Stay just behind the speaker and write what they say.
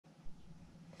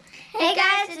Hey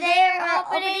guys, today we're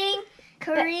opening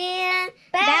Korean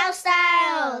Battle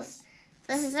Styles.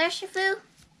 This is Urshifu,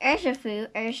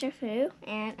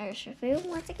 and Urshifu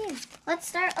once again. Let's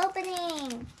start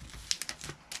opening.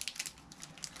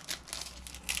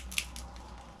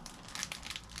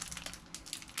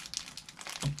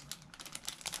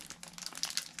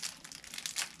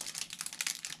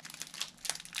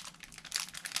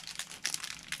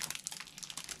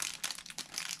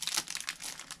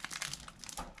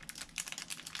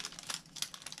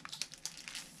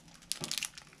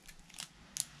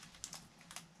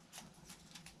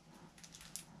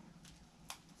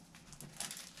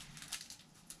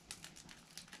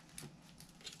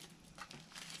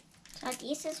 So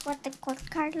this is what the quick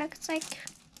card looks like.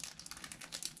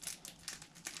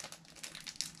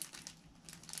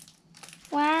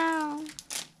 Wow.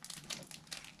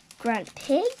 Grunt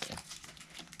Pig.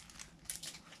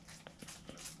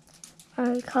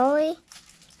 Collie.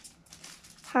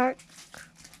 Heart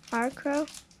Crow.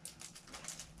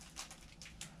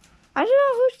 I don't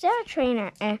know who's that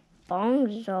trainer.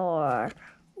 Bongzor.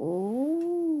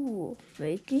 Ooh,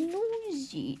 making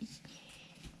noises.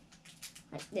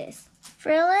 Like this.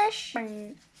 Frillish.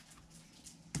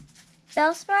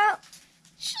 Bellsprout.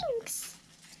 Shinx.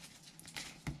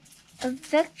 A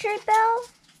Victory Bell.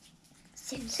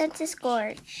 Census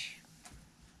Gorge.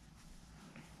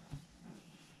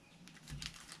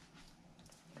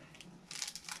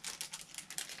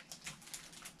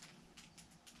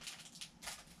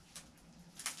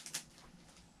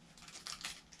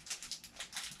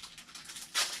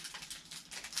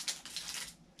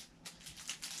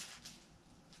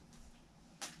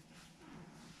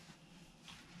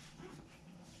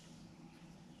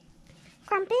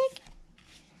 Grumpig,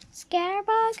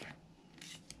 Scatterbug,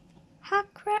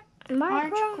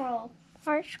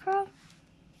 Marchcrow.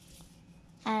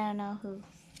 I don't know who.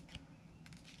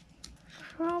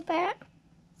 Crobat.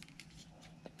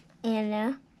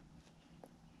 And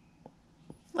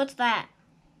what's that?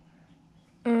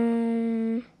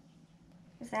 Is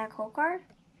that a cold card?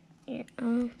 Yeah.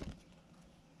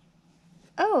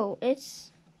 Oh,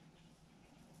 it's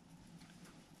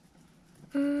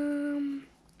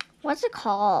what's it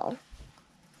called?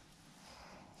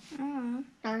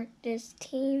 Artist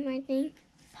Team, I think.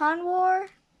 Pondwar,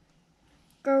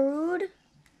 Garud.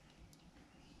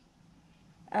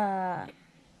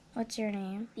 What's your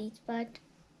name? Beatsbud.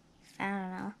 I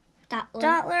don't know.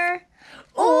 Dottler.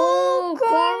 Oh,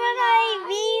 Corviknight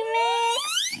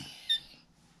VMix.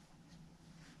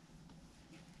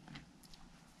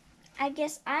 I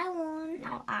guess I won.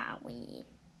 No, I win.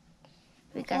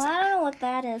 Because I don't know what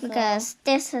that is. Because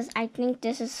this is, I think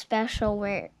this is special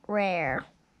rare.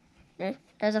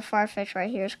 There's a Farfetch right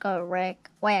here. It's called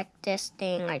Whack This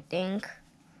Thing, I think.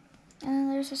 And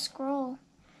there's a scroll.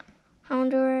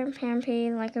 Houndour, Pampy,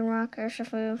 Lycanroc,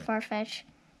 Urshifu, Farfetch,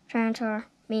 Trantor.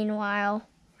 Meanwhile,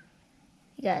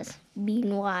 you guys, we're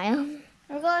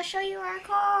gonna show you our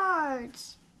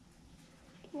cards.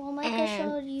 Well, Micah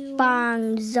showed you.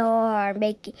 Bongzor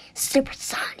making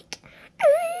supersonic.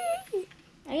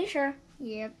 Are you sure?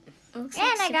 Yep. Looks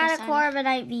and like I got a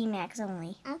Corviknight VMAX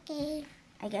only. Okay.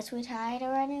 I guess we tied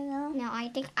already though? No, I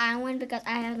think I won because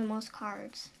I have the most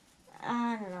cards.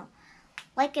 I don't know.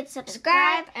 Like and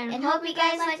subscribe and hope you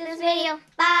guys like this video.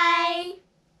 Bye!